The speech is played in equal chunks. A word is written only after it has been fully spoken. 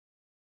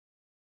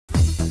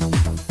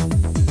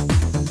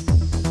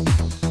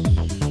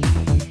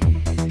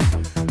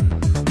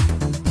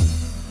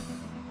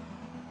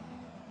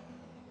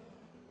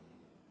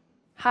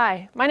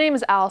Hi, my name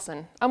is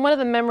Allison. I'm one of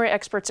the memory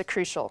experts at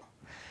Crucial.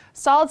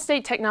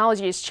 Solid-state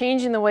technology is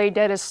changing the way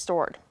data is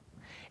stored.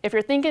 If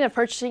you're thinking of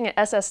purchasing an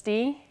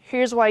SSD,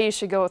 here's why you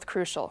should go with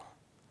Crucial.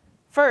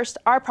 First,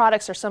 our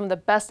products are some of the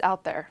best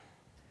out there.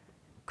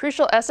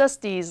 Crucial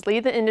SSDs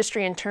lead the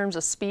industry in terms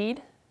of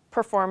speed,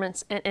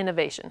 performance, and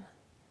innovation.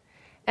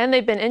 And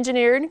they've been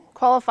engineered,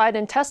 qualified,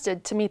 and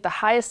tested to meet the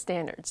highest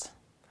standards.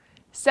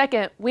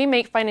 Second, we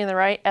make finding the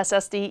right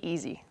SSD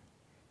easy.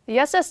 The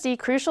SSD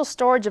Crucial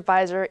Storage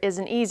Advisor is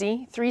an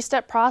easy,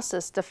 three-step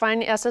process to find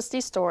the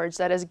SSD storage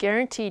that is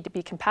guaranteed to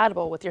be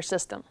compatible with your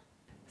system.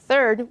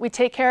 Third, we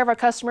take care of our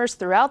customers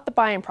throughout the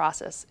buying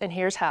process, and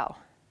here's how.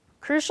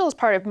 Crucial is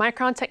part of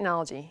Micron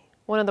Technology,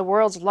 one of the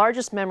world's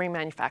largest memory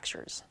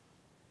manufacturers.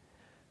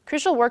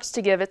 Crucial works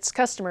to give its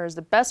customers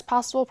the best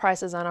possible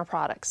prices on our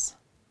products.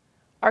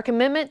 Our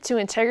commitment to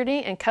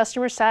integrity and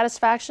customer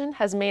satisfaction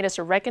has made us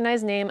a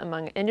recognized name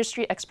among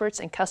industry experts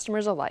and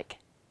customers alike.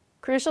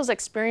 Crucial's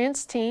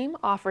experienced team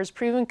offers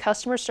proven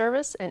customer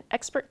service and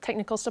expert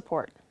technical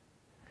support.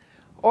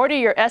 Order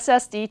your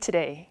SSD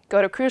today.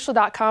 Go to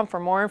crucial.com for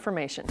more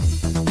information.